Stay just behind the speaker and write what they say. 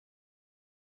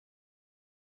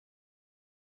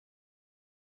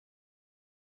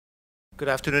Good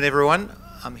afternoon, everyone.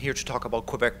 I'm here to talk about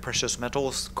Quebec Precious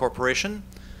Metals Corporation.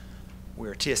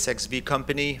 We're a TSXV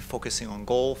company focusing on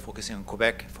gold, focusing on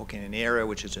Quebec, focusing in the area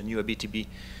which is a new BTB,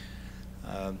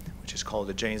 which is called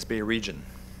the James Bay region.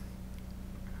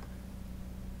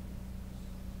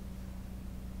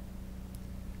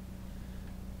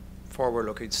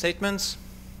 Forward-looking statements.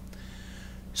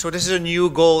 So this is a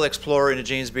new gold explorer in the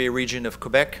James Bay region of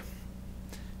Quebec,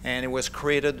 and it was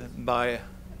created by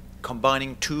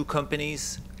combining two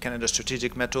companies, Canada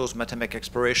Strategic Metals, Matamec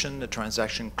Exploration. The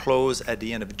transaction closed at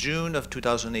the end of June of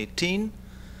 2018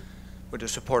 with the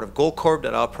support of Goldcorp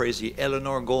that operates the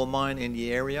Eleanor gold mine in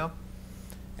the area,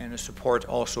 and the support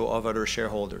also of other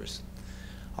shareholders.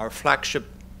 Our flagship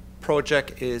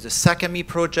project is the Sakami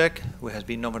project, which has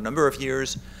been over a number of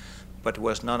years, but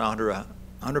was not under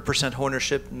 100%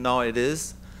 ownership. Now it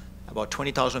is. About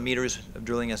 20,000 meters of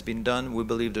drilling has been done. We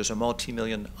believe there's a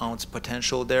multi-million ounce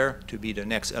potential there to be the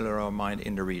next Eleanor mine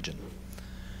in the region.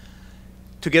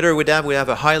 Together with that, we have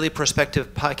a highly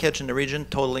prospective package in the region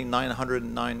totaling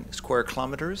 909 square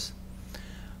kilometers.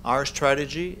 Our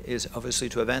strategy is obviously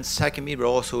to advance Sakami, but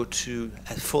also to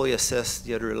fully assess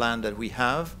the other land that we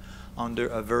have under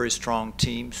a very strong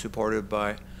team supported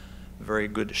by very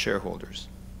good shareholders.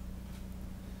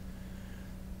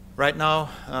 Right now,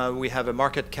 we have a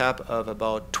market cap of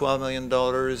about $12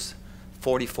 million,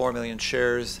 44 million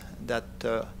shares that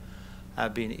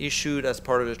have been issued as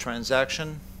part of the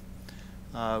transaction.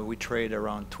 We trade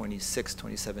around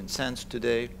 27 cents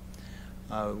today.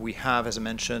 We have, as I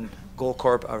mentioned,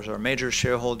 Goldcorp as our major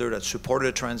shareholder that supported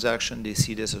the transaction. They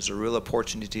see this as a real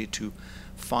opportunity to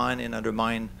find another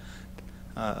mine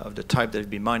of the type that they've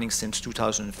been mining since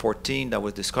 2014 that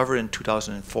was discovered in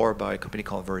 2004 by a company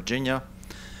called Virginia.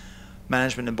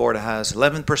 Management and board has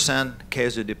 11%,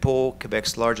 Caisse de Dépôt,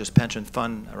 Quebec's largest pension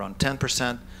fund, around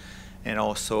 10%, and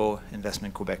also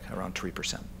Investment Quebec, around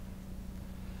 3%.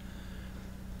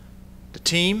 The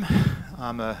team,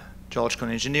 I'm a geological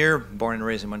engineer, born and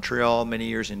raised in Montreal, many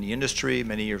years in the industry,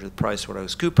 many years with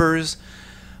PricewaterhouseCoopers.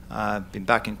 Been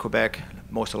back in Quebec,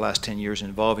 most of the last 10 years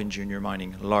involved in junior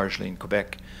mining, largely in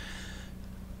Quebec.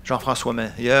 Jean-François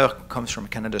Meilleur comes from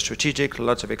Canada Strategic,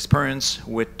 lots of experience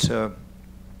with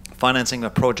financing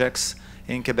of projects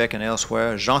in Quebec and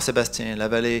elsewhere. Jean-Sébastien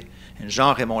Lavallée and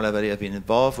Jean-Raymond Lavallée have been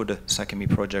involved with the Sakami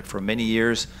project for many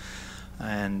years,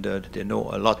 and they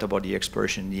know a lot about the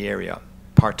exploration in the area.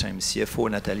 Part-time CFO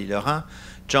Nathalie Laurent.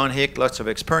 John Hick, lots of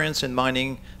experience in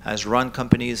mining, has run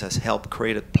companies, has helped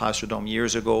create a Placer Dome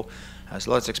years ago, has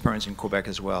lots of experience in Quebec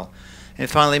as well. And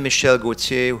finally, Michel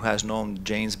Gauthier, who has known the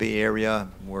James Bay area,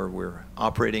 where we're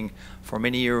operating for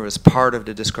many years as part of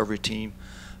the discovery team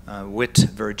with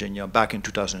Virginia back in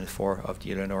 2004 of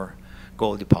the Eleanor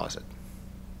gold deposit.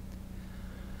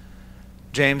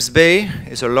 James Bay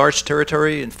is a large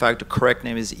territory. In fact, the correct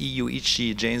name is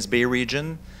EUHG James Bay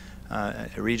region, a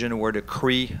region where the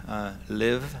Cree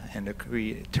live and the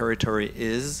Cree territory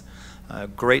is. A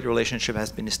great relationship has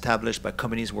been established by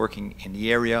companies working in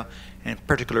the area, and in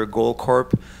particular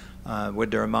Goldcorp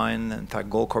with their mine. In fact,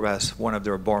 Goldcorp has one of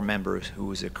their board members who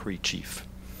is a Cree chief.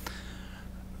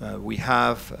 We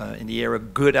have in the area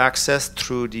good access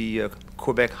through the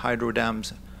Quebec Hydro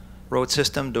Dams road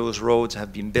system. Those roads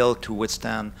have been built to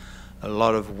withstand a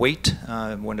lot of weight.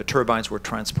 When the turbines were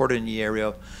transported in the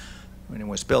area, when it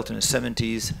was built in the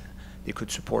 70s, they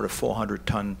could support a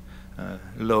 400-ton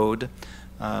load.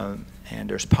 And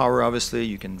there's power, obviously.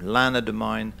 You can land at the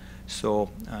mine. So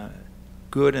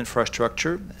good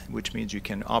infrastructure, which means you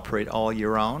can operate all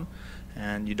year round,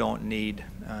 and you don't need,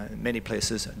 in many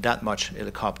places, that much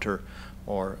helicopter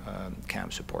or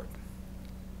camp support.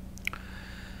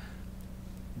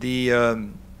 The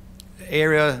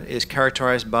area is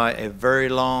characterized by a very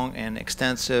long and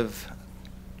extensive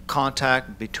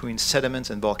contact between sediments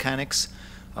and volcanics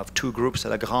of two groups,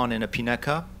 La Grande and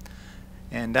Apinaca.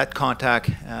 And that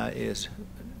contact is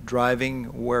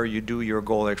driving where you do your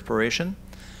gold exploration.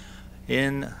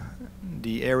 In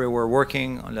the area we're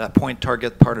working on, that point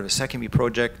target part of the Sakami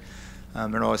project,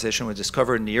 mineralization was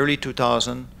discovered in the early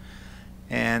 2000s,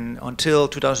 and until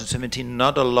 2017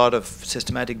 not a lot of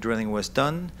systematic drilling was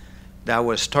done. That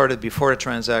was started before the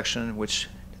transaction, which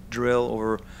drilled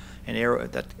over an area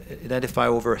that identified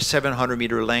over 700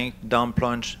 meter length down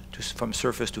plunge from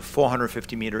surface to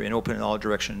 450 meter in open in all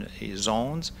direction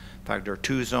zones. In fact, there are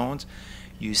two zones.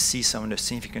 You see some of the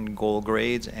significant gold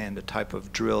grades and the type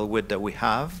of drill width that we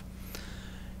have.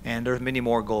 And there are many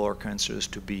more gold occurrences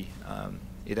to be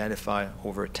identified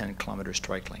over a 10-kilometer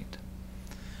strike length.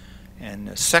 And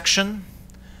a section,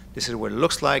 this is what it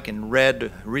looks like in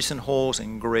red, recent holes,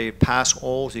 in gray, past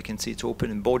holes. You can see it's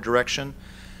open in both directions.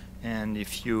 And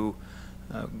if you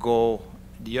go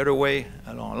the other way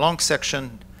along a long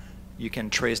section, you can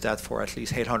trace that for at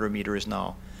least 800 meters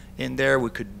now. In there, we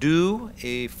could do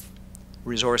a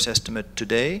resource estimate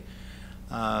today.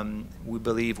 We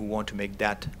believe we want to make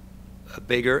that a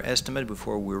bigger estimate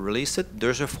before we release it.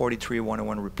 There's a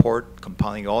 43-101 report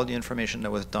compiling all the information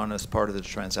that was done as part of the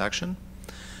transaction.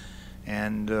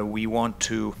 And we want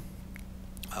to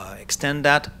extend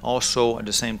that, also at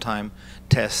the same time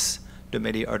test the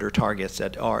many other targets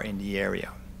that are in the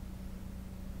area.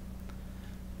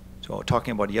 So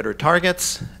talking about the other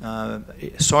targets,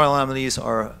 soil anomalies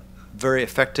are very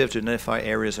effective to identify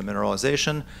areas of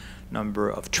mineralization. Number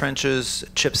of trenches,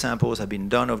 chip samples have been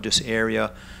done of this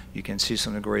area. You can see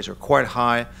some of the grades are quite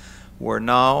high. We're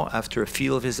now, after a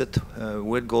field visit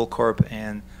with Goldcorp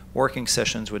and working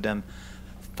sessions with them,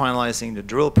 finalizing the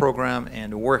drill program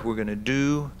and the work we're going to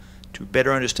do to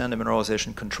better understand the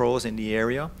mineralization controls in the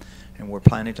area. And we're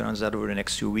planning to announce that over the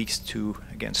next 2 weeks to,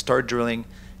 again, start drilling,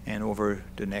 and over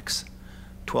the next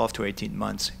 12 to 18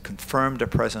 months, confirm the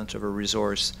presence of a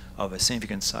resource of a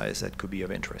significant size that could be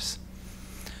of interest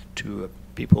to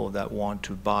people that want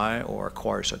to buy or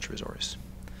acquire such resource.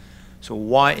 So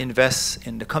why invest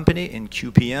in the company, in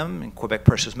QPM, in Quebec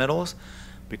Precious Metals?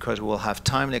 Because we'll have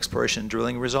timed exploration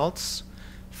drilling results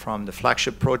from the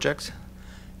flagship project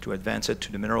to advance it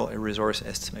to the mineral resource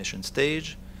estimation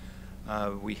stage.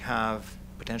 We have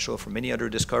potential for many other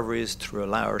discoveries through a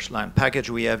large land package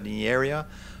we have in the area.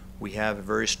 We have a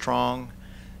very strong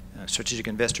strategic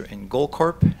investor in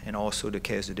Goldcorp, and also the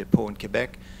Caisse de dépôt in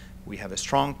Quebec. We have a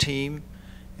strong team,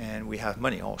 and we have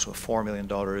money, also $4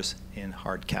 million in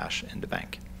hard cash in the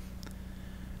bank.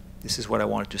 This is what I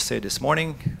wanted to say this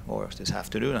morning, or this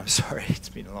afternoon. I'm sorry, it's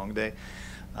been a long day.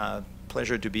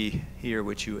 Pleasure to be here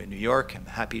with you in New York. I'm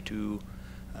happy to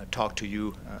talk to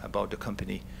you about the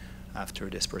company after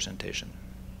this presentation.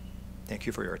 Thank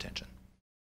you for your attention.